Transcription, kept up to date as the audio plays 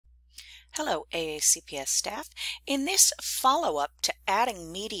Hello, AACPS staff. In this follow-up to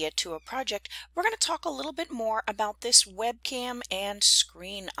adding media to a project, we're going to talk a little bit more about this webcam and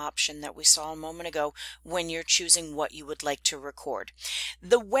screen option that we saw a moment ago when you're choosing what you would like to record.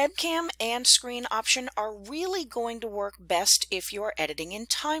 The webcam and screen option are really going to work best if you're editing in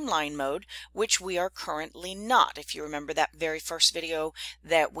timeline mode, which we are currently not. If you remember that very first video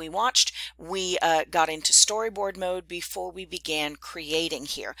that we watched, we got into storyboard mode before we began creating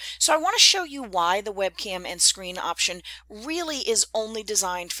here. So I want to show you why the webcam and screen option really is only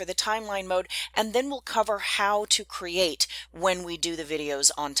designed for the timeline mode, and then we'll cover how to create when we do the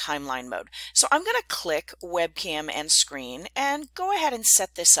videos on timeline mode. So I'm going to click webcam and screen and go ahead and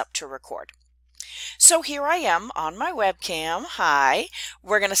set this up to record. So here I am on my webcam. Hi.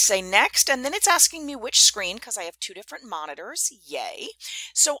 We're going to say next, and then it's asking me which screen because I have two different monitors. Yay.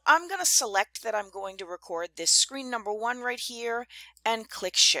 So I'm going to select that I'm going to record this screen number 1 right here and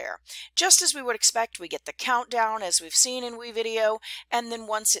click share. Just as we would expect, we get the countdown as we've seen in WeVideo, and then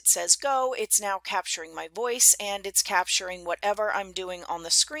once it says go, it's now capturing my voice and it's capturing whatever I'm doing on the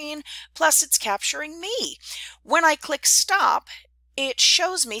screen, plus it's capturing me. When I click stop, it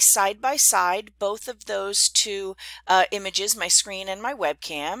shows me side by side both of those two images, my screen and my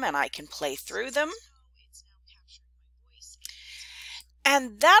webcam, and I can play through them.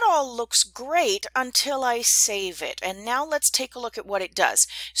 And that all looks great until I save it. And now let's take a look at what it does.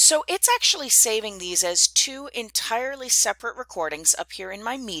 So it's actually saving these as two entirely separate recordings up here in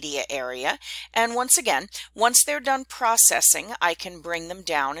my media area. And once again, once they're done processing, I can bring them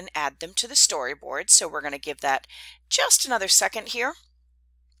down and add them to the storyboard. So we're going to give that just another second here.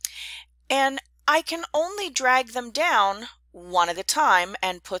 And I can only drag them down one at a time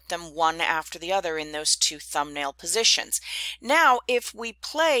and put them one after the other in those two thumbnail positions. Now, if we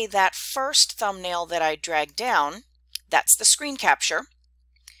play that first thumbnail that I dragged down, that's the screen capture.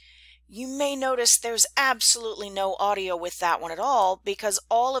 You may notice there's absolutely no audio with that one at all because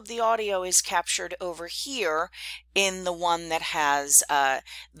all of the audio is captured over here in the one that has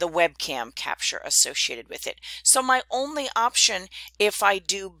the webcam capture associated with it. So my only option if I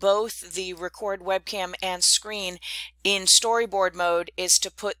do both the record webcam and screen in storyboard mode is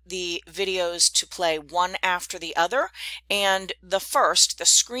to put the videos to play one after the other, and the first, the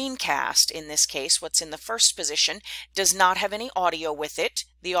screencast in this case, what's in the first position, does not have any audio with it.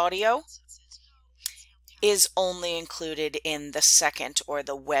 The audio is only included in the second, or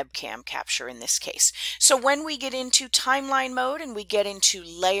the webcam capture in this case. So when we get into timeline mode and we get into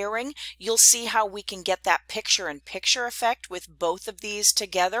layering, you'll see how we can get that picture-in-picture effect with both of these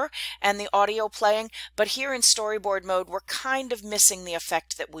together and the audio playing. But here in storyboard mode, we're kind of missing the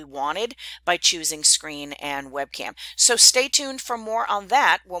effect that we wanted by choosing screen and webcam. So stay tuned for more on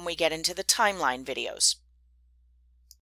that when we get into the timeline videos.